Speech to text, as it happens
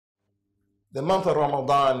The month of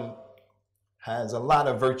Ramadan has a lot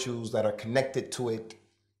of virtues that are connected to it.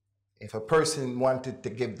 If a person wanted to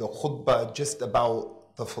give the khutbah just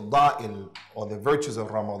about the fada'il or the virtues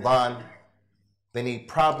of Ramadan, then he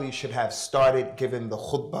probably should have started giving the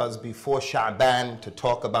khutbahs before Sha'ban to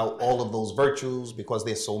talk about all of those virtues, because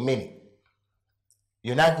there's so many.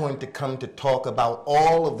 You're not going to come to talk about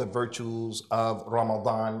all of the virtues of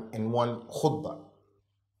Ramadan in one khutbah,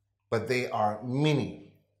 but they are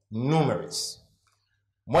many, numerous.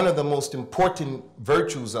 One of the most important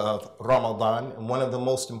virtues of Ramadan and one of the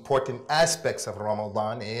most important aspects of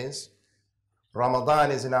Ramadan is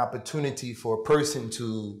an opportunity for a person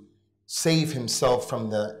to save himself from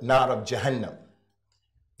the nar of Jahannam.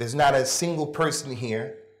 There's not a single person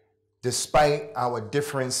here, despite our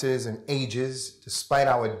differences in ages, despite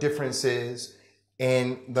our differences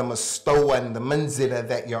in the mustawa and the manzila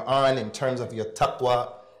that you're on in terms of your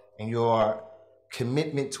taqwa and your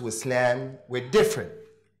commitment to Islam. We're different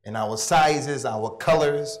in our sizes, our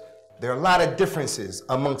colors. There are a lot of differences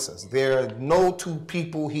amongst us. There are no two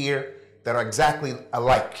people here that are exactly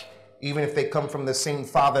alike. Even if they come from the same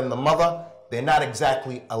father and the mother, they're not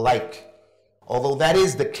exactly alike. Although that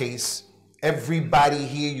is the case, everybody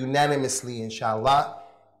here unanimously, inshallah,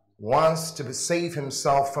 wants to save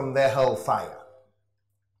himself from their hellfire.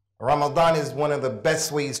 Ramadan is one of the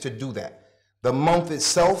best ways to do that. The month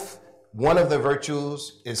itself, one of the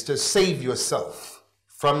virtues is to save yourself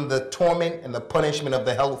from the torment and the punishment of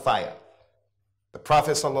the hellfire. The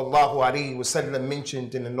Prophet ﷺ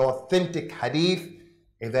mentioned in an authentic hadith,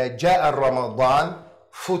 إِذَا جَاءَ رَمَضَانَ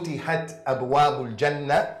فُتِحَتْ أَبْوَابُ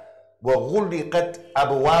الْجَنَّةِ وَغُلِّقَتْ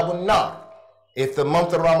أَبْوَابُ النَّارِ. If the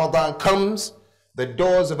month of Ramadan comes, the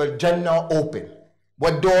doors of Al-Jannah open.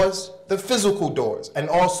 What doors? The physical doors, and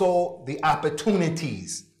also the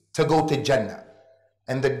opportunities to go to Jannah.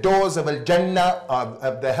 And the doors of Al-Jannah,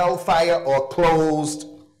 of the hellfire, are closed.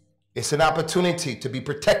 It's an opportunity to be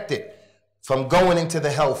protected from going into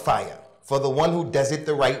the hellfire for the one who does it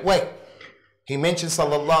the right way. He mentioned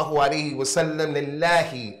sallallahu alayhi wa sallam,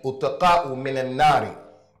 lillahi utaqa'u min al-nari.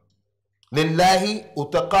 Lillahi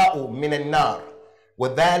utaqa'u min al-nar. Wa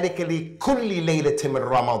dhalika li kulli laylatin min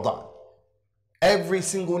Ramadan. Every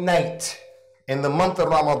single night in the month of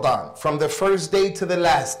Ramadan, from the first day to the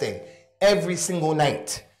last day, every single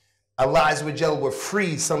night, Allah Azza wa Jal will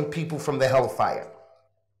free some people from the hellfire.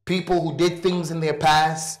 People who did things in their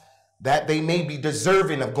past that they may be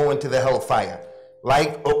deserving of going to the hellfire,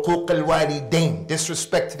 like uquq al-walidain,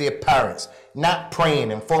 disrespect to their parents, not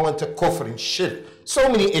praying and falling to kufr and shirk, so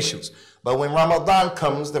many issues. But when Ramadan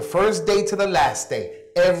comes, the first day to the last day,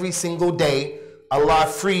 every single day, Allah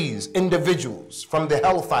frees individuals from the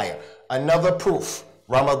hellfire. Another proof,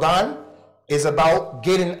 Ramadan is about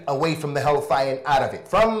getting away from the hellfire and out of it.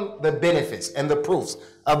 From the benefits and the proofs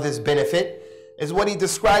of this benefit is what he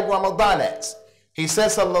described Ramadan as. He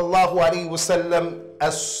says, sallallahu alayhi wa sallam,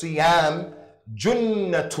 as-siyam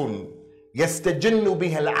junnatun yastajinnu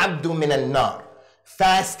biha al-abdu min al-nar.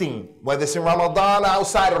 Fasting, whether it's in Ramadan or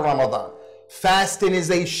outside of Ramadan, fasting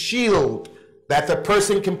is a shield that the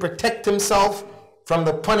person can protect himself from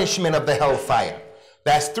the punishment of the hellfire.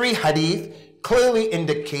 That's 3 hadith clearly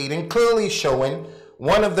indicating, clearly showing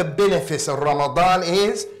one of the benefits of Ramadan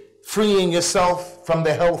is freeing yourself from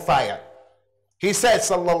the hellfire. He said,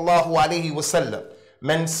 sallallahu alayhi wa sallam,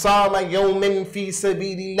 man sama yawmin fi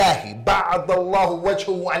sabilillahi ba'adallahu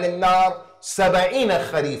wajhu 'ala an-nar 70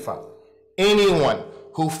 kharifa. Anyone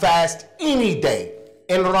who fasts any day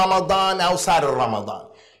in Ramadan, outside of Ramadan,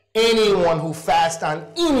 anyone who fasts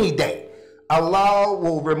on any day, Allah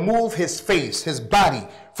will remove his face, his body,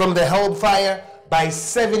 from the hellfire by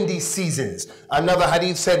 70 seasons. Another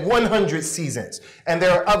hadith said 100 seasons. And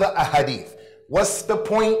there are other ahadith. What's the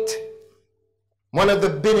point? One of the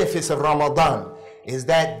benefits of Ramadan is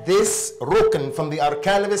that this rukn from the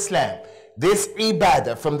arkan of Islam, this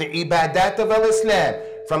ibadah from the ibadat of Islam,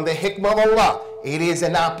 from the hikmah of Allah, it is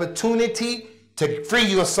an opportunity to free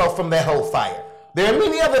yourself from the hellfire. There are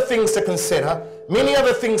many other things to consider, many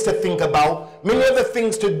other things to think about, many other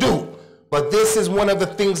things to do. But this is one of the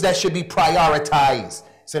things that should be prioritized.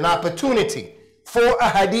 It's an opportunity for a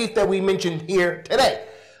hadith that we mentioned here today.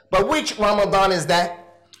 But which Ramadan is that?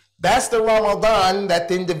 That's the Ramadan that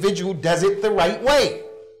the individual does it the right way.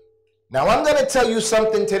 Now I'm going to tell you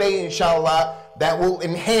something today, inshallah, that will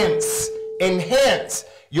enhance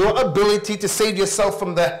your ability to save yourself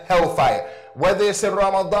from the hellfire, whether it's in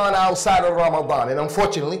Ramadan or outside of Ramadan. And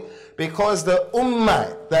unfortunately, because the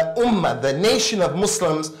ummah, the nation of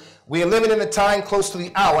Muslims, we are living in a time close to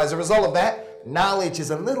the hour. As a result of that, knowledge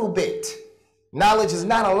is a little bit. Knowledge is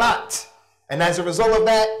not a lot. And as a result of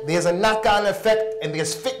that, there's a knock-on effect, and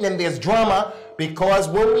there's fitna and there's drama, because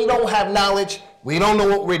when we don't have knowledge, we don't know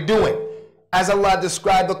what we're doing. As Allah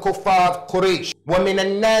described the kuffar of Quraysh, وَمِنَ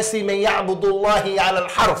النَّاسِ مَن يَعْبُدُ اللَّهِ عَلَى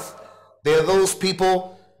الْحَرْفِ. There are those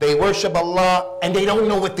people, they worship Allah, and they don't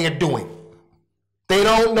know what they're doing. They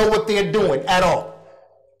don't know what they're doing at all.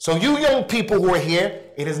 So you young people who are here,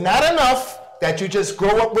 it is not enough that you just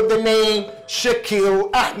grow up with the name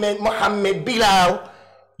Shakil, Ahmed, Muhammad, Bilal.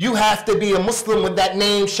 You have to be a Muslim with that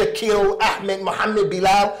name, Shakil, Ahmed, Muhammad,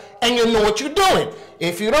 Bilal, and you know what you're doing.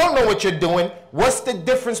 If you don't know what you're doing, what's the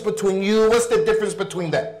difference between you? What's the difference between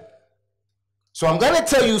them? So I'm going to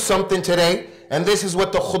tell you something today, and this is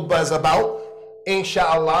what the khutbah is about,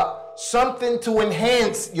 inshallah, something to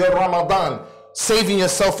enhance your Ramadan, saving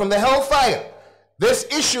yourself from the hellfire. This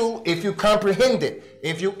issue, if you comprehend it,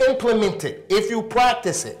 if you implement it, if you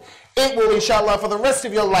practice it, it will, inshallah, for the rest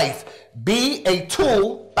of your life, be a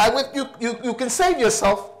tool by which you can save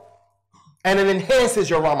yourself, and it enhances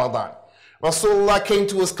your Ramadan. Rasulullah came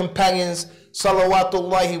to his companions,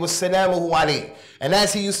 salawatullahi wa salamuhu alayhi, and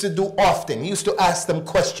as he used to do often, he used to ask them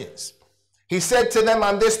questions. He said to them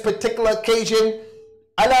on this particular occasion,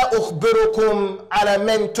 Ala ukhbirukum ala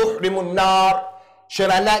man tuhrimun nar. Should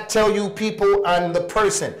I not tell you people on the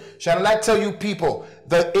person? Should I not tell you people,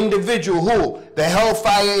 the individual who the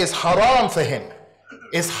hellfire is haram for him?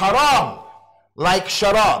 It's haram, like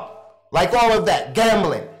sharab, like all of that,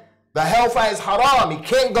 gambling. The hellfire is haram. He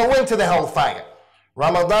can't go into the hellfire.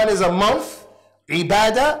 Ramadan is a month,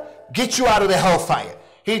 ibadah, get you out of the hellfire.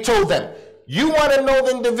 He told them, you want to know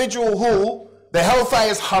the individual who the hellfire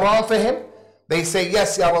is haram for him? They say,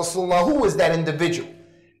 yes, Ya Rasulullah. Who is that individual?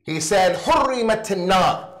 He said, حُرِّمَتِ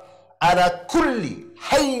النَّارِ عَلَى كُلِّ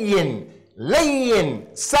حَيٍّ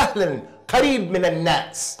لَيٍّ سَهْلٍ قَرِيبٍ مِنَ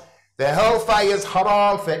النَّاسِ. The hellfire is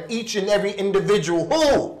haram for each and every individual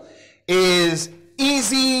who is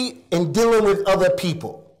easy in dealing with other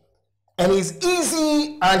people. And he's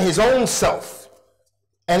easy on his own self.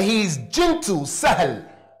 And he's gentle, sahal.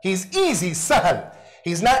 He's easy, sahal.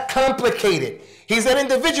 He's not complicated. He's an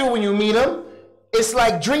individual when you meet him. It's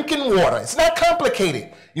like drinking water. It's not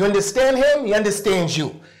complicated. You understand him, he understands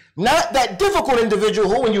you. Not that difficult individual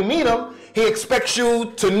who, when you meet him, he expects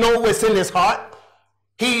you to know what's in his heart.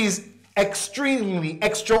 He's extremely,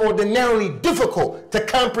 extraordinarily difficult to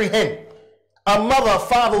comprehend. A mother, a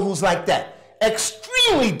father who's like that.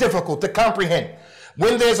 Extremely difficult to comprehend.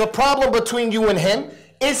 When there's a problem between you and him,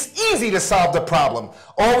 it's easy to solve the problem.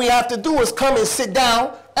 All we have to do is come and sit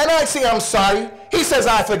down, and I say, I'm sorry. He says,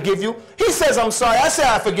 I forgive you. He says, I'm sorry. I say,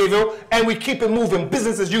 I forgive you. And we keep it moving,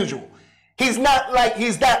 business as usual. He's not like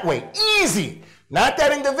he's that way. Easy. Not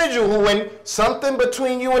that individual who, when something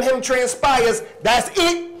between you and him transpires, that's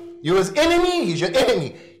it. You're his enemy, he's your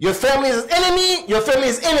enemy. Your family is his enemy, your family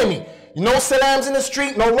is enemy. No salams in the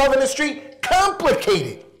street, no love in the street.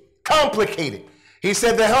 Complicated. Complicated. He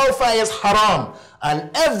said the hellfire is haram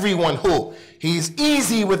on everyone who he's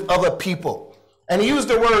easy with other people. And he used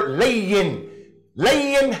the word layyin.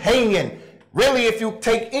 Layyin, hayyin. Really, if you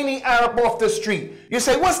take any Arab off the street, you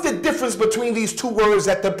say, what's the difference between these two words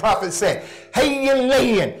that the Prophet said? Hayyin,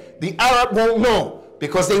 layyin. The Arab won't know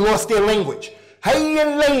because they lost their language.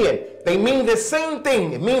 Hayyin, layyin. They mean the same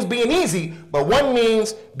thing. It means being easy, but one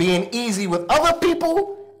means being easy with other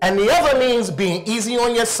people, and the other means being easy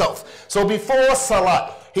on yourself. So before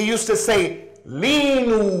Salat, he used to say,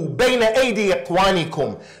 Leenu bayna aydi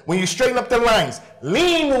ikhwanikum. When you straighten up the lines,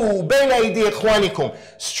 Leenu bayna aydi ikhwanikum.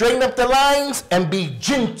 Straighten up the lines and be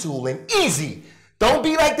gentle and easy. Don't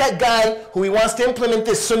be like that guy who he wants to implement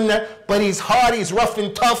this sunnah, but he's hard, he's rough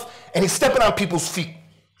and tough, and he's stepping on people's feet.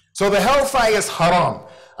 So the hellfire is haram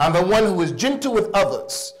on the one who is gentle with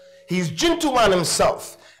others. He's gentle on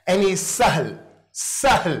himself, and he's sahl,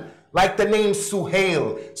 sahl, like the name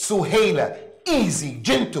Suhail, Suhaila, easy,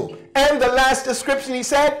 gentle. And the last description he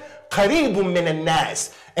said, qareebun min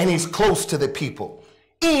an-nas, and he's close to the people,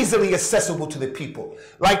 easily accessible to the people.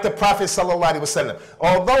 Like the Prophet sallallahu alaihi wasallam,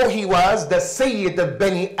 although he was the Sayyid of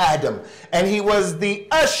Bani Adam, and he was the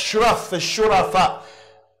Ashraf al-Shurafa,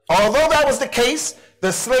 although that was the case,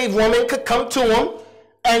 the slave woman could come to him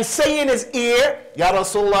and say in his ear, Ya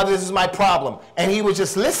Rasulullah, this is my problem. And he would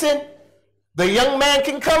just listen. The young man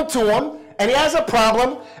can come to him and he has a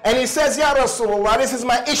problem and he says, Ya Rasulullah, this is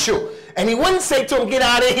my issue. And he wouldn't say to him, get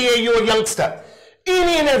out of here, you're a youngster.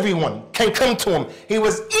 Any and everyone can come to him. He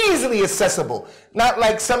was easily accessible. Not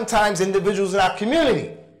like sometimes individuals in our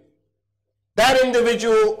community. That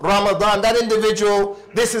individual, Ramadan, that individual,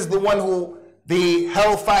 this is the one who the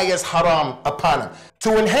hellfire is haram upon him.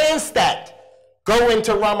 To enhance that, go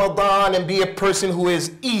into Ramadan and be a person who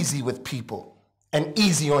is easy with people and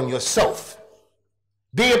easy on yourself.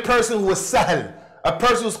 Be a person who is sahl, a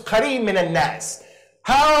person who's qareeb min al-nas.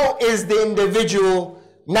 How is the individual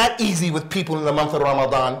not easy with people in the month of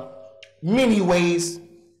Ramadan? Many ways.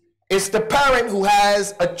 It's the parent who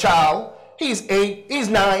has a child. He's 8, he's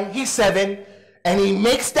 9, he's 7, and he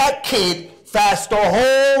makes that kid fast the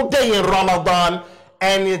whole day in Ramadan,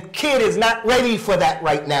 and the kid is not ready for that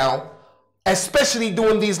right now, especially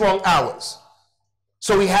during these long hours.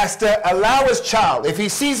 So he has to allow his child, if he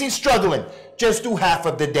sees he's struggling, just do half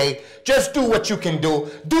of the day. Just do what you can do.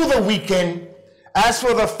 Do the weekend. As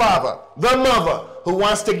for the father, the mother, who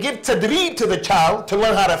wants to give tadreeb to the child to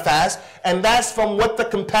learn how to fast, and that's from what the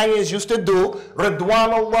companions used to do,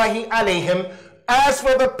 Ridwanullahi alayhim. As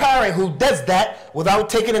for the parent who does that without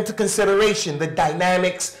taking into consideration the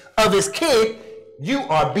dynamics of his kid, you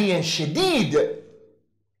are being shadeed.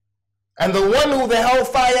 And the one who the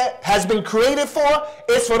hellfire has been created for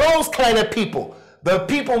is for those kind of people. The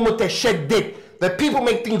people mutashaddid. The people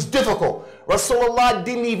make things difficult. Rasulullah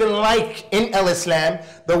didn't even like in Islam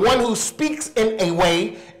the one who speaks in a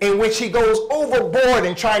way in which he goes overboard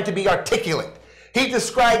in trying to be articulate. He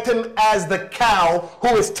described him as the cow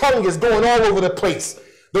whose tongue is going all over the place.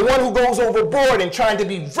 The one who goes overboard in trying to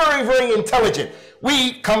be very, very intelligent.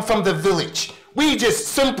 We come from the village. We just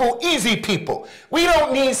simple, easy people. We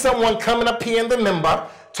don't need someone coming up here in the minbar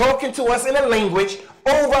talking to us in a language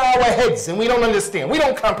over our heads and we don't understand. We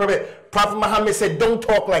don't comprehend. Prophet Muhammad said, don't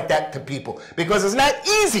talk like that to people because it's not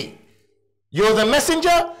easy. You're the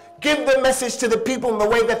messenger. Give the message to the people in the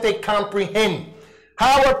way that they comprehend.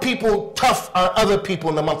 How are people tough on other people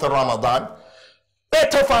in the month of Ramadan? They're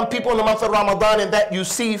tough on people in the month of Ramadan in that you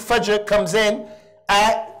see Fajr comes in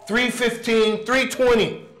at 3:15,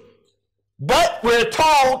 3:20. But we're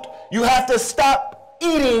told you have to stop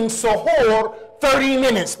eating suhoor 30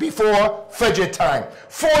 minutes before Fajr time,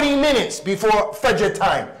 40 minutes before Fajr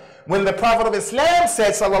time. When the Prophet of Islam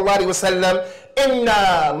said, sallallahu alaihi wasallam,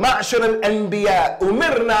 "Inna ma'shar al-anbiya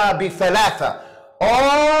umirna bi thalatha."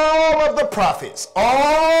 All of the prophets,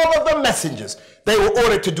 all of the messengers, they were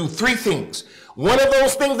ordered to do 3 things. One of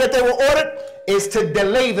those things that they were ordered is to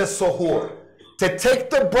delay the suhoor, to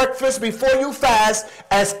take the breakfast before you fast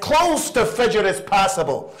as close to Fajr as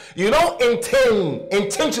possible. You don't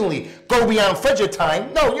intentionally go beyond Fajr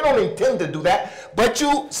time. No, you don't intend to do that. But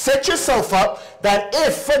you set yourself up that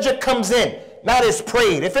if Fajr comes in, not as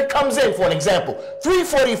prayed, if it comes in, for an example,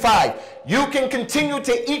 3:45, you can continue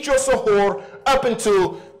to eat your suhoor up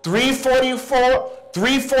until 3:44,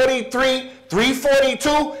 3:43,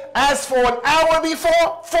 3:42. As for an hour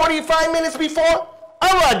before, 45 minutes before,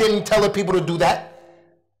 Allah didn't tell the people to do that.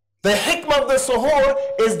 The hikmah of the suhoor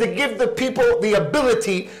is to give the people the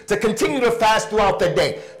ability to continue to fast throughout the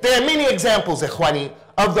day. There are many examples, ikhwani,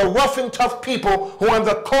 of the rough and tough people who are in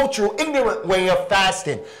the cultural, ignorant way of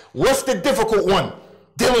fasting. What's the difficult one?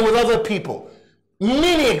 Dealing with other people.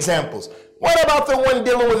 Many examples. What about the one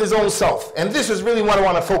dealing with his own self? And this is really what I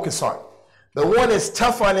want to focus on. The one is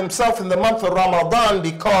tough on himself in the month of Ramadan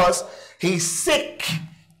because he's sick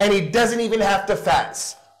and he doesn't even have to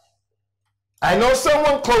fast. I know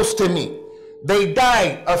someone close to me. They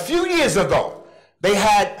died a few years ago. They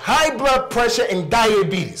had high blood pressure and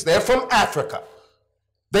diabetes. They're from Africa.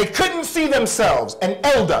 They couldn't see themselves, an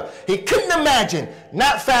elder. He couldn't imagine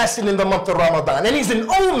not fasting in the month of Ramadan. And he's an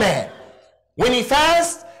old man. When he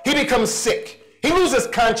fasts, he becomes sick. He loses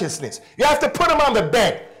consciousness. You have to put him on the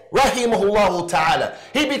bed. Rahimahullah ta'ala.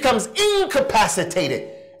 He becomes incapacitated.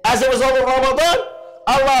 As a result of Ramadan,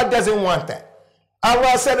 Allah doesn't want that.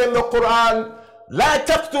 Allah said in the Quran, "La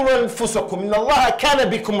taqtulu anfusakum, inna Allah kana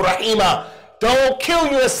bikum rahima." Don't kill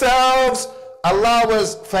yourselves. Allah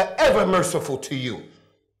was forever merciful to you.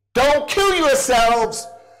 Don't kill yourselves.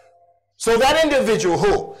 So that individual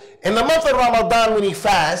who, in the month of Ramadan when he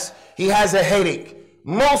fasts, he has a headache.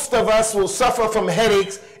 Most of us will suffer from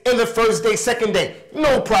headaches in the first day, second day.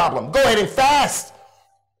 No problem. Go ahead and fast.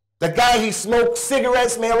 The guy, he smokes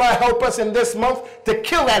cigarettes. May Allah help us in this month to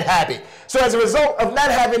kill that habit. So as a result of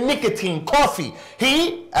not having nicotine, coffee,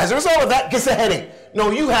 he, as a result of that, gets a headache.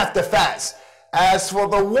 No, you have to fast. As for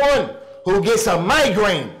the one who gets a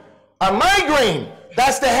migraine,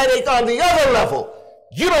 that's the headache on the other level.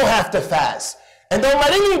 You don't have to fast. And don't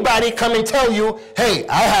let anybody come and tell you, hey,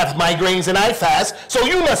 I have migraines and I fast, so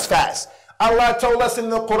you must fast. Allah told us in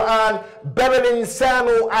the Quran, "Bal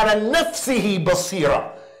insanu ala nafsihi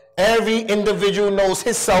basira." Every individual knows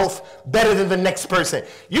himself better than the next person.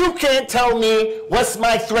 You can't tell me what's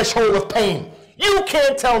my threshold of pain. You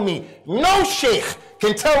can't tell me. No sheikh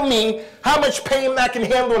can tell me how much pain I can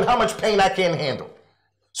handle and how much pain I can't handle.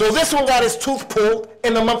 So this one got his tooth pulled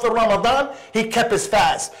in the month of Ramadan. He kept his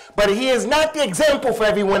fast. But he is not the example for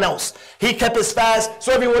everyone else. He kept his fast,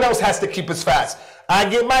 so everyone else has to keep his fast. I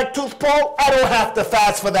get my tooth pulled, I don't have to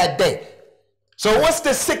fast for that day. So what's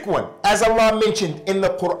the sick one? As Allah mentioned in the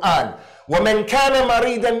Quran, وَمَنْ كَانَ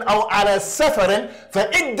مَرِيدًا أَوْ عَلَى سَفَرٍ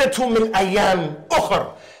فَعِدَّةٌ مِّنْ أَيَّامٍ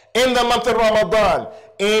أُخَرٍ. In the month of Ramadan,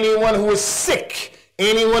 anyone who is sick,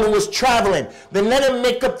 anyone who is traveling, then let him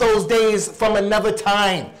make up those days from another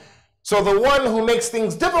time. So the one who makes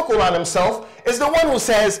things difficult on himself is the one who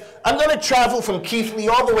says, I'm going to travel from Keighley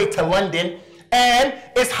all the way to London, and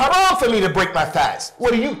it's haram for me to break my fast.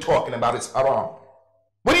 What are you talking about? It's haram.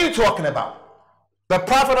 What are you talking about? The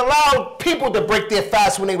Prophet allowed people to break their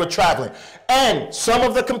fast when they were traveling. And some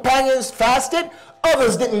of the companions fasted,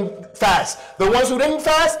 others didn't fast. The ones who didn't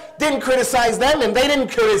fast didn't criticize them, and they didn't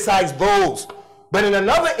criticize those. But in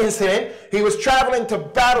another incident, he was traveling to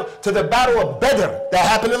the battle of Badr that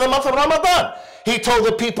happened in the month of Ramadan. He told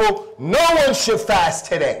the people, no one should fast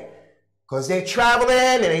today because they're traveling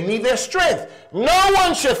and they need their strength. No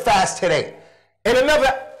one should fast today. In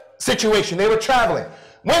another situation, they were traveling.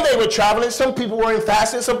 When they were traveling, some people weren't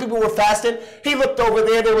fasting, some people were fasting. He looked over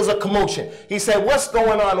there was a commotion. He said, what's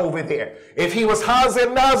going on over there? If he was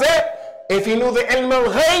Hazir Nazir, if he knew the ilm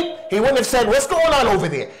al-ghayb, he wouldn't have said, what's going on over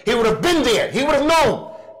there? He would have been there. He would have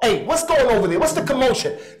known. Hey, what's going over there? What's the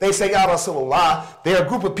commotion? They say, Ya Rasulullah, there are a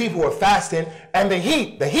group of people who are fasting, and the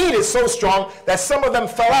heat is so strong that some of them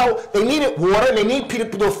fell out. They needed water, and they need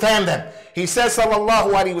people to fan them. He says,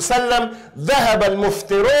 sallallahu alaihi wasallam, ذهب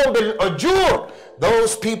المفطرون بالأجور.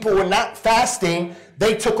 Those people were not fasting.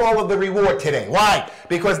 They took all of the reward today. Why?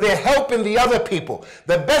 Because they're helping the other people.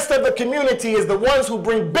 The best of the community is the ones who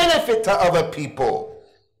bring benefit to other people.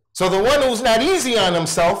 So the one who's not easy on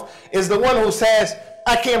himself is the one who says,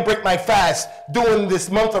 I can't break my fast during this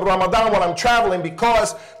month of Ramadan while I'm traveling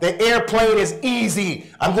because the airplane is easy.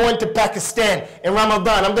 I'm going to Pakistan in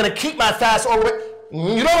Ramadan. I'm going to keep my fast all the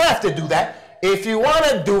way. You don't have to do that. If you want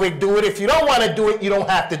to do it, do it. If you don't want to do it, you don't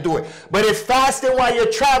have to do it. But if fasting while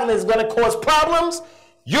you're traveling is going to cause problems,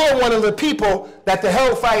 you're one of the people that the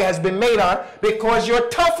hellfire has been made on because you're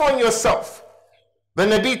tough on yourself. The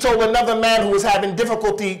Nabi told another man who was having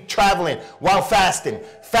difficulty traveling while fasting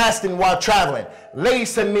while traveling,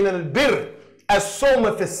 لَيْسَ مِنَ الْبِرِّ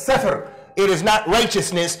الصَّوْمَ فِي السَّفَرِ. It is not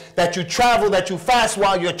righteousness that you travel, that you fast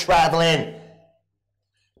while you're traveling.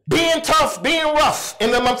 Being tough, being rough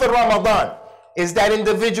in the month of Ramadan is that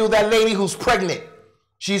individual, that lady who's pregnant.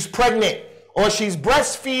 She's pregnant or she's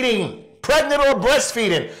breastfeeding, pregnant or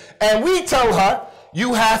breastfeeding. And we tell her,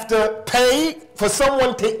 you have to pay for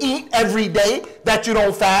someone to eat every day that you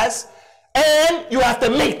don't fast. And you have to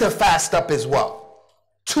make the fast up as well.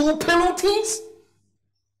 2 penalties?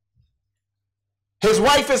 His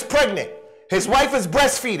wife is pregnant. His wife is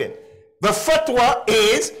breastfeeding. The fatwa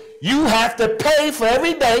is you have to pay for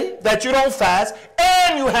every day that you don't fast,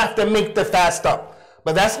 and you have to make the fast up.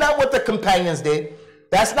 But that's not what the companions did.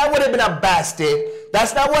 That's not what Ibn Abbas did.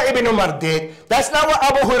 That's not what Ibn Umar did. That's not what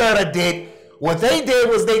Abu Hurairah did. What they did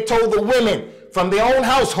was they told the women from their own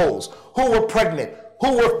households who were pregnant,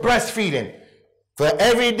 who were breastfeeding, for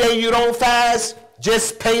every day you don't fast,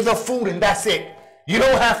 just pay the food and that's it. You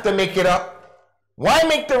don't have to make it up. Why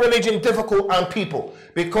make the religion difficult on people?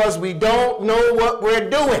 Because we don't know what we're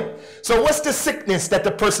doing. So what's the sickness that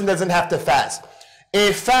the person doesn't have to fast?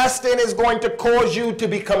 If fasting is going to cause you to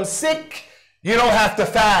become sick, you don't have to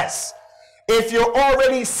fast. If you're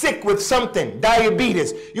already sick with something,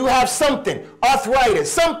 diabetes, you have something,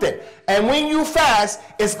 arthritis, something, and when you fast,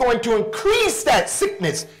 it's going to increase that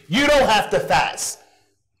sickness, you don't have to fast.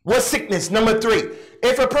 What sickness? Number 3,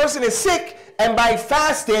 if a person is sick and by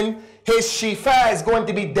fasting, his shifa is going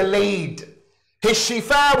to be delayed. His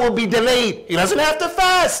shifa will be delayed. He doesn't have to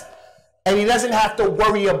fast. And he doesn't have to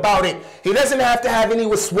worry about it. He doesn't have to have any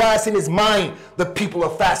waswas in his mind. The people are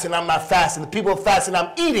fasting, I'm not fasting. The people are fasting,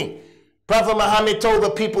 I'm eating. Prophet Muhammad told the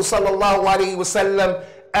people, sallallahu alaihi wasallam,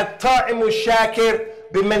 at-ta'imu shakir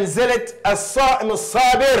bimanzilat as-sa'imu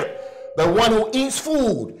sabir. The one who eats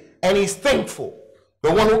food and he's thankful.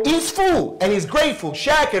 The one who eats food and he's grateful,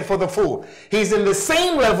 shakir for the food. He's in the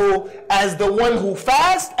same level as the one who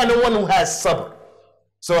fasts and the one who has sabr.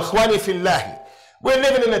 So, akhwani fillahi, we're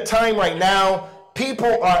living in a time right now,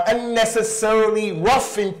 people are unnecessarily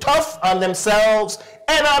rough and tough on themselves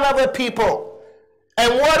and on other people.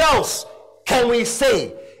 And what else can we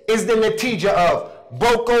say is the natija of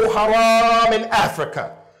Boko Haram in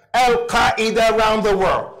Africa, Al-Qaeda around the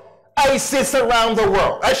world, ISIS around the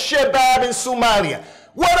world, Al-Shabaab in Somalia?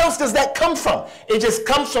 What else does that come from? It just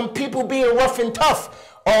comes from people being rough and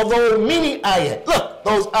tough. Although many ayat, look,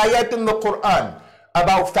 those ayat in the Quran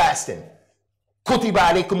about fasting. Kutiba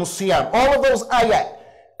alaykum as-siyam. All of those ayat.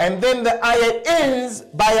 And then the ayat ends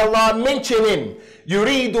by Allah mentioning,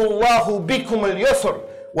 Yuridu Allahu bikum al-yusr,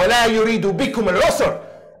 wa la yuridu bikum al-usr.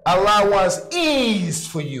 Allah wants ease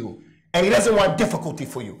for you, and He doesn't want difficulty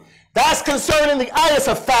for you. That's concerning the ayahs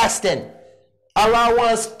of fasting. Allah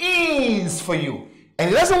wants ease for you, and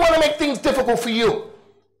He doesn't want to make things difficult for you.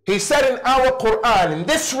 He said in our Quran, in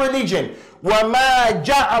this religion, وَمَا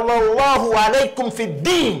جَعَلَ اللَّهُ عَلَيْكُمْ فِي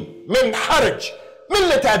الدِّينِ مِنْ حَرَجٍ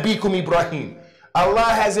مِلَّةَ أَبِيكُمْ إِبْرَاهِيمَ. Allah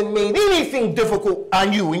hasn't made anything difficult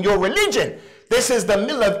on you in your religion. This is the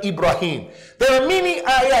millah of Ibrahim. There are many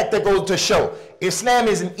ayat that go to show Islam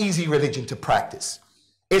is an easy religion to practice.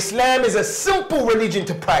 Islam is a simple religion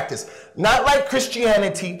to practice. Not like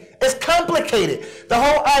Christianity. It's complicated. The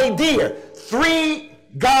whole idea, 3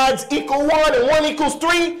 gods equal 1 and 1 equals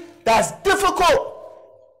 3, that's difficult.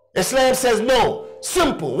 Islam says no,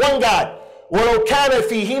 simple, 1 God. وَلَوْ كَانَ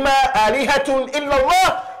فِيهِمَا آلِهَةٌ إِلَّا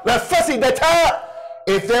اللَّهُ لَفَسِدَتَا.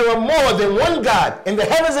 If there were more than 1 God in the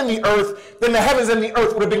heavens and the earth, then the heavens and the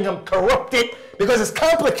earth would have become corrupted, because it's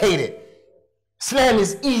complicated. Islam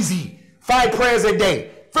is easy. 5 prayers a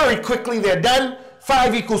day. Very quickly they're done.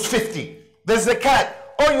 5 equals 50. The zakat,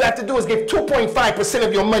 all you have to do is give 2.5%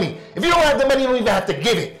 of your money. If you don't have the money, you don't even have to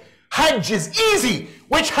give it. Hajj is easy.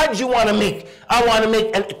 Which Hajj you want to make? I want to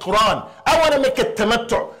make an Iqran. I want to make a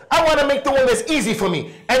Tamattu. I want to make the one that's easy for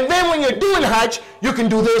me. And then when you're doing Hajj, you can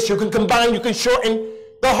do this, you can combine, you can shorten.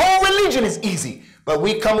 The whole religion is easy. But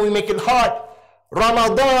we come and we make it hard.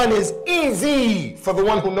 Ramadan is easy for the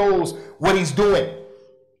one who knows what he's doing.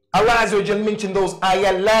 Allah Azza wa Jal mentioned those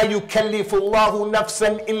ayat, La yukallifu Allahu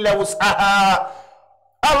nafsan illa wus'aha.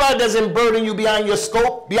 Allah doesn't burden you beyond your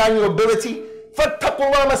scope, beyond your ability.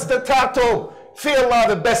 Fattaqullaha mastata'tum. Fear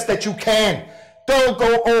Allah the best that you can. Don't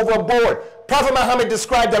go overboard. Prophet Muhammad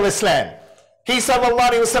described al-Islam. He sallallahu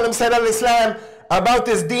alayhi wa sallam said al-Islam about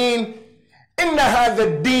this deen, Inna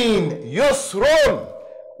hadha deen yusrun.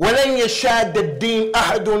 وَلَنْ يَشَادَ الدِّينَ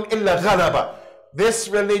أَحَدٌ إِلَّا غَلَبَ. This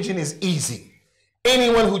religion is easy.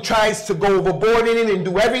 Anyone who tries to go overboard in it and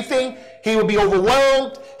do everything, he will be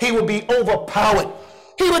overwhelmed, he will be overpowered.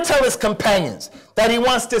 He would tell his companions that he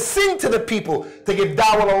wants to sing to the people to give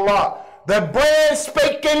da'wah to Allah. The brand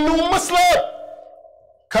spanking new Muslim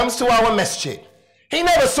comes to our masjid. He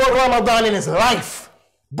never saw Ramadan in his life.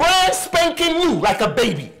 Brand spanking new like a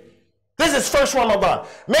baby. This is first Ramadan.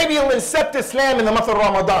 Maybe he'll accept Islam in the month of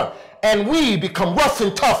Ramadan, and we become rough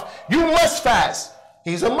and tough. You must fast.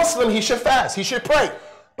 He's a Muslim, he should fast, he should pray.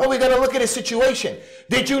 But we're going to look at his situation.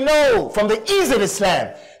 Did you know from the ease of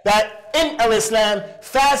Islam that in al-Islam,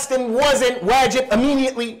 fasting wasn't wajib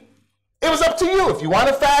immediately? It was up to you. If you want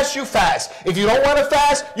to fast, you fast. If you don't want to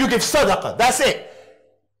fast, you give sadaqah. That's it.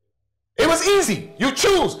 It was easy. You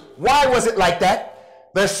choose. Why was it like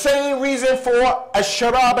that? The same reason for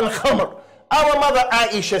ash-sharab al-khamr. Our mother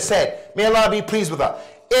Aisha said, may Allah be pleased with her,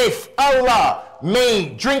 if Allah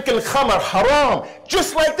made drinking khamr haram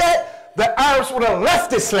just like that, the Arabs would have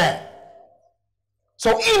left Islam.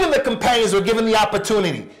 So even the companions were given the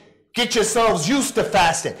opportunity. Get yourselves used to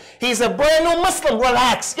fasting. He's a brand new Muslim.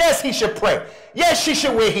 Relax. Yes, he should pray. Yes, she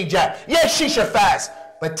should wear hijab. Yes, she should fast.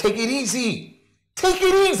 But take it easy. Take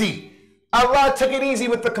it easy. Allah took it easy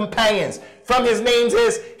with the companions. From his names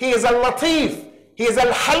he is Al-Latif. He is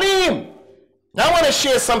Al-Halim. Now I want to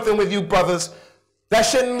share something with you, brothers, that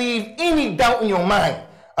shouldn't leave any doubt in your mind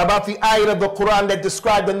about the ayat of the Quran that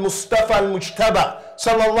described the Mustafa al-Mujtaba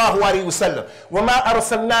sallallahu alayhi wa sallam. وَمَا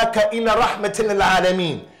أَرْسَلْنَاكَ إِلَّا رَحْمَةً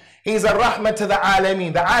لِلْعَالَمِينَ. He's a rahmah to the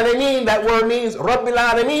alameen. The alameen, that word means Rabbil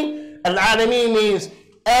Alameen. Al-Alameen means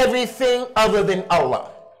everything other than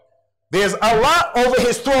Allah. There's Allah over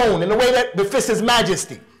his throne in the way that befits his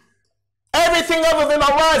majesty. Everything other than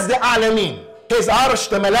Allah is the alameen. His arsh,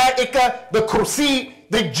 the malaika, the kursi,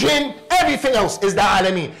 the jinn, everything else is the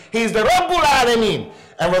alameen. He's the Rabbul Alameen.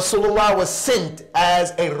 And Rasulullah was sent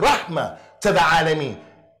as a rahmah to the alameen.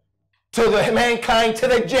 To the mankind, to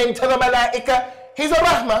the jinn, to the malaika. He's a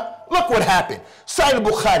rahmah. Look what happened. Sahih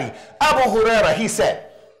Bukhari, Abu Huraira, he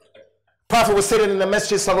said, Prophet was sitting in the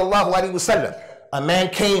masjid sallallahu alaihi wasallam. A man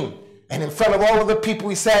came, and in front of all of the people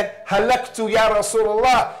he said, Halaktu ya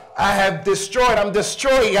Rasulullah. I have destroyed, I'm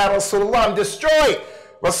destroyed, ya Rasulullah, I'm destroyed.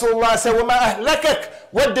 Rasulullah said, Wama ahlakak,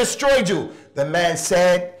 what destroyed you? The man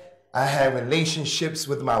said, I had relationships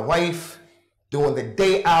with my wife during the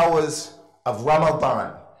day hours of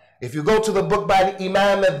Ramadan. If you go to the book by the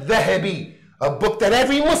Imam At Thahabi, a book that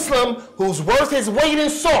every Muslim who's worth his weight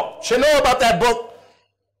in salt should know about that book.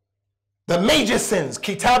 The major sins,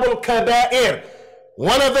 Kitab al-Kaba'ir.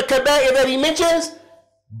 One of the Kaba'ir that he mentions,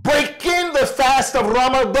 breaking the fast of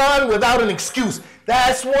Ramadan without an excuse.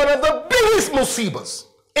 That's one of the biggest musibas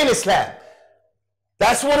in Islam.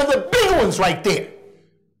 That's one of the big ones right there.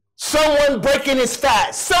 Someone breaking his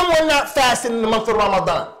fast, someone not fasting in the month of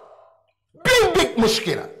Ramadan. Big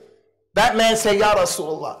mushkila. That man said, Ya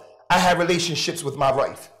Rasulullah, I have relationships with my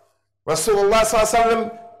wife.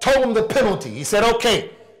 Rasulullah told him the penalty. He said,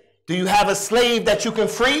 okay, do you have a slave that you can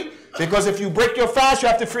free? Because if you break your fast, you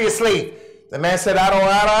have to free a slave. The man said, I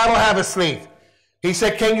don't have a slave. He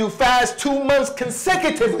said, can you fast 2 months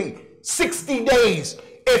consecutively, 60 days,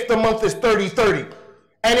 if the month is 30-30?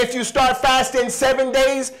 And if you start fasting 7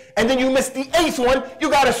 days and then you miss the 8th one, you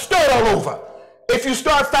got to start all over. If you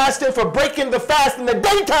start fasting for breaking the fast in the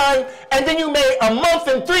daytime and then you made a month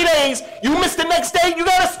and 3 days, you miss the next day, you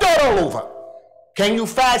got to start all over. Can you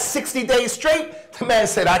fast 60 days straight? The man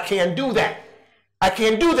said, I can't do that. I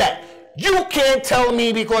can't do that. You can't tell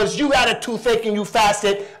me because you got a toothache and you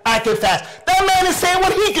fasted, I can fast. That man is saying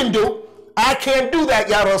what he can do. I can't do that,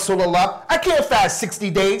 Ya Rasulullah. I can't fast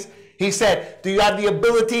 60 days. He said, do you have the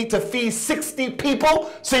ability to feed 60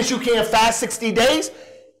 people since you can't fast 60 days?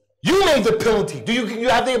 You made the penalty. Do you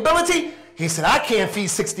have the ability? He said, I can't feed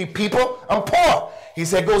 60 people. I'm poor. He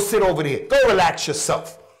said, go sit over there. Go relax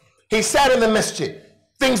yourself. He sat in the masjid.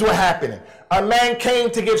 Things were happening. A man came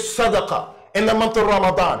to give sadaqah in the month of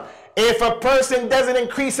Ramadan. If a person doesn't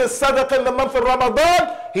increase his sadaqah in the month of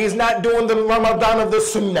Ramadan, he's not doing the Ramadan of the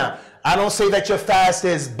Sunnah. I don't say that your fast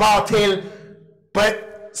is batil,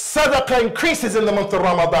 but sadaqah increases in the month of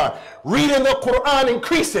Ramadan. Reading the Quran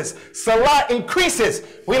increases. Salah increases.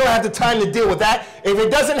 We don't have the time to deal with that. If it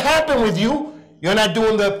doesn't happen with you, you're not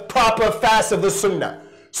doing the proper fast of the Sunnah.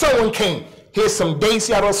 Someone came. Here's some dates,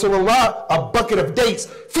 Ya Rasulullah, a bucket of dates.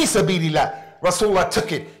 Fi sabilillah. Rasulullah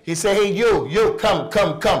took it. He said, hey, you,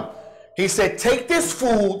 come. He said, take this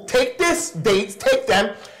food, take this dates, take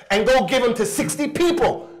them, and go give them to 60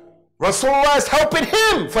 people. Rasulullah is helping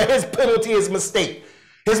him for his penalty, his mistake.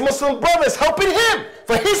 His Muslim brother is helping him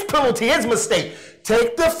for his penalty, his mistake.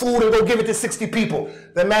 Take the food and go give it to 60 people.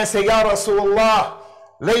 The man said, Ya Rasulullah,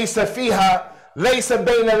 laysa fiha, laysa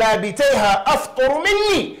bayna labiteha afqaru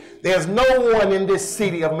minni. There's no one in this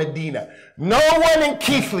city of Medina, no one in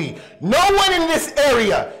Keithley, no one in this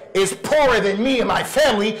area is poorer than me and my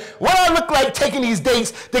family. What I look like taking these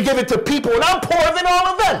dates to give it to people, and I'm poorer than all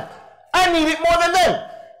of them. I need it more than them.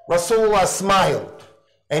 Rasulullah smiled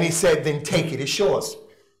and he said, then take it, it's yours.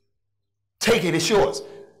 Take it, it's yours.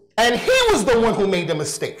 And he was the one who made the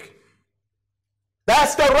mistake.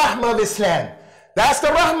 That's the rahmah of Islam. That's the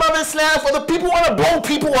rahmah of Islam for the people who want to blow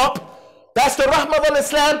people up. That's the rahmah of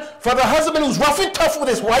Islam for the husband who's rough and tough with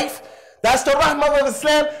his wife. That's the rahmah of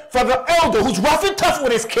Islam for the elder who's rough and tough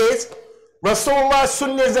with his kids. Rasulullah's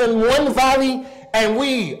sunnah is in one valley and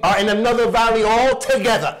we are in another valley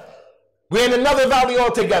altogether. We're in another valley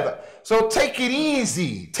altogether. So take it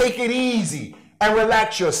easy and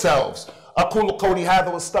relax yourselves. أقول قولي هذا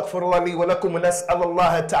واستغفر الله لي ولكم ونسأل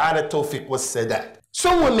الله تعالى التوفيق والسداد.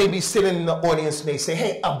 Someone may be sitting in the audience may say,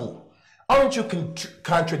 hey Abu, aren't you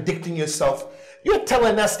contradicting yourself? You're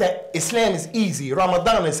telling us that Islam is easy,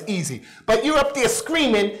 Ramadan is easy, but you're up there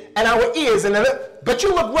screaming in our ears, but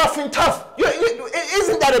you look rough and tough.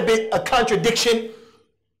 Isn't that a bit a contradiction?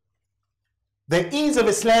 The ease of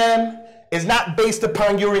Islam is not based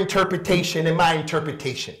upon your interpretation and my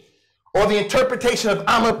interpretation, or the interpretation of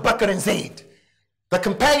Amr, Bakr, and Zayd. The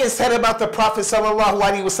companions said about the Prophet sallallahu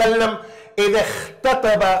alaihi wasallam, إِذَا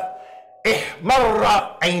اخْتَطَبَ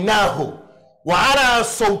إِحْمَرَّ عَيْنَاهُ وَعَلَى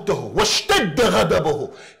صَوْتُهُ وَاشْتَدَّ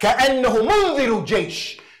غَضَبُهُ كَأَنَّهُ مُنذِرُ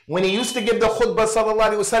جَيْشٍ. When he used to give the khutbah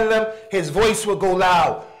sallallahu alaihi wasallam, his voice would go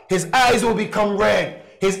loud, his eyes would become red,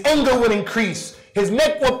 his anger would increase, his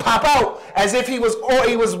neck would pop out as if he was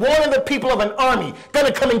warning the people of an army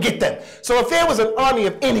gonna come and get them. So if there was an army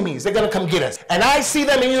of enemies, they're gonna come get us, and I see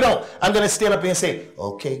them and you don't, I'm gonna stand up here and say,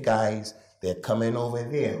 okay guys, they're coming over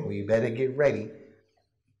there, we better get ready.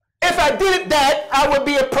 If I did that, I would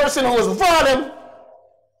be a person who was violent.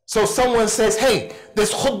 So someone says, hey,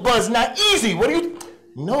 this khutbah is not easy. What do you?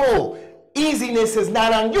 No, easiness is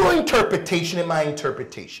not on your interpretation and my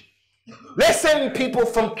interpretation. Listen, people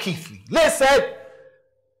from Keithley, listen.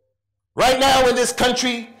 Right now in this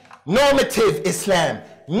country, normative Islam,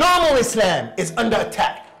 normal Islam is under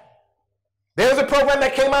attack. There was a program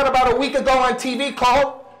that came out about a week ago on TV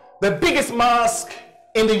called The Biggest Mosque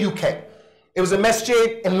in the UK. It was a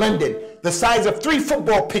masjid in London, the size of 3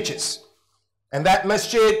 football pitches. And that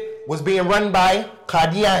masjid was being run by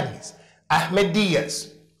Qadianis,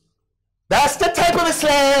 Ahmadiyyas. That's the type of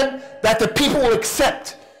Islam that the people will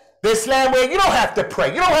accept. The Islam where you don't have to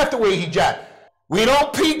pray, you don't have to wear hijab. We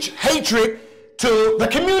don't preach hatred to the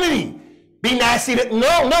community. be nasty.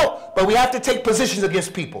 No. But we have to take positions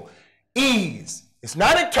against people. Ease. It's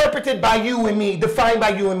not interpreted by you and me, defined by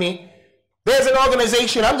you and me. There's an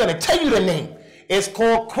organization, I'm going to tell you the name. It's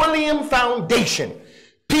called Quilliam Foundation.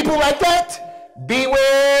 People like that,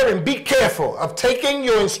 beware and be careful of taking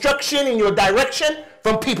your instruction and your direction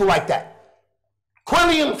from people like that.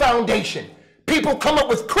 Quilliam Foundation. People come up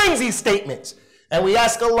with crazy statements. And we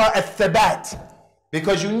ask Allah at-thabat,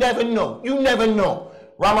 because you never know. You never know.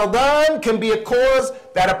 Ramadan can be a cause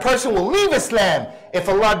that a person will leave Islam if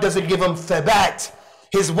Allah doesn't give him thabat.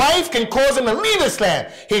 His wife can cause him to leave Islam.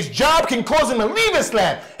 His job can cause him to leave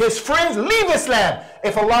Islam. His friends leave Islam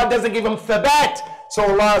if Allah doesn't give him thabat. So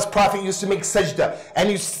Allah's Prophet used to make sajda and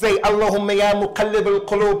he used to say, Allahumma ya muqallib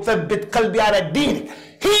al-qulub thabbit qalbi ala dinik.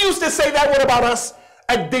 He used to say that. What about us?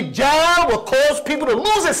 Ad-Dajjal will cause people to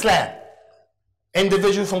lose Islam.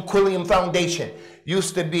 Individual from Quilliam Foundation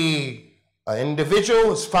used to be an individual.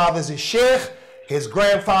 His father's a sheikh. His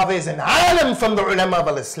grandfather is an alim from the ulama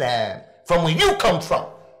of Islam. From where you come from.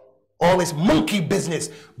 All this monkey business.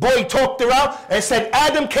 Boy talked around and said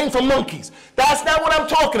Adam came from monkeys. That's not what I'm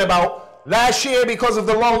talking about. Last year, because of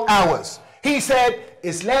the long hours, he said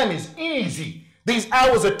Islam is easy. These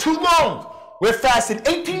hours are too long. We're fasting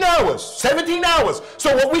 18 hours, 17 hours.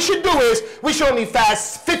 So what we should do is we should only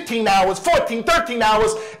fast 15 hours, 14, 13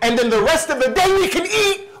 hours, and then the rest of the day we can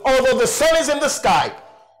eat, although the sun is in the sky.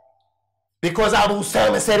 Because Abu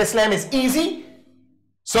Usamah said Islam is easy.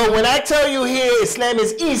 So when I tell you here Islam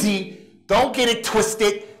is easy, don't get it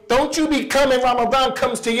twisted. Don't you be coming, Ramadan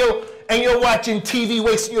comes to you and you're watching TV,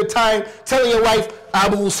 wasting your time, telling your wife,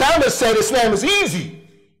 Abu Usamah said Islam is easy.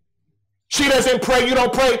 She doesn't pray, you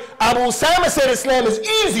don't pray. Abu Usamah said Islam is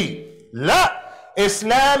easy. La.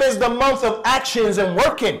 Islam is the month of actions and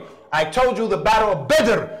working. I told you the battle of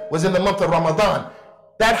Badr was in the month of Ramadan.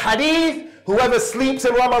 That hadith, whoever sleeps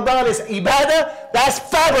in Ramadan is ibadah, that's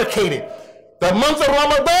fabricated. The month of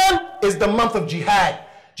Ramadan is the month of jihad.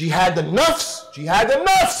 Jihad the nafs, jihad the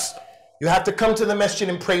nafs. You have to come to the masjid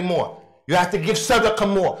and pray more. You have to give sadaqah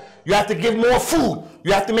more. You have to give more food.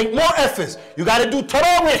 You have to make more efforts. You got to do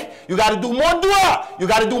tarawih. You got to do more dua. You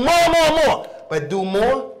got to do more. But do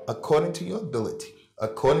more according to your ability.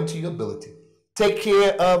 According to your ability. Take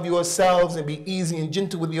care of yourselves and be easy and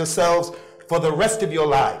gentle with yourselves for the rest of your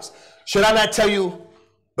lives. Should I not tell you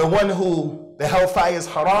the one who the hellfire is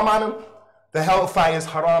haram on him? The hellfire is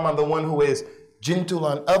haram on the one who is gentle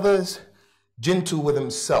on others, gentle with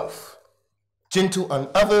himself. Gentle on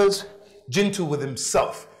others, gentle with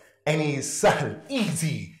himself. And he's sahl,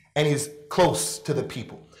 easy, and he's close to the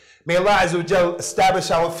people. May Allah Azza wa Jal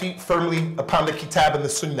establish our feet firmly upon the Kitab and the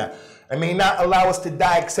Sunnah. And may not allow us to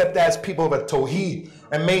die except as people of a Tawheed.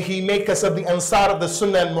 And may He make us of the Ansar of the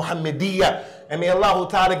Sunnah and Muhammadiyah. And may Allah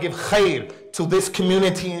Ta'ala give khair to this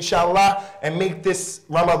community, inshallah, and make this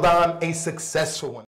Ramadan a successful one.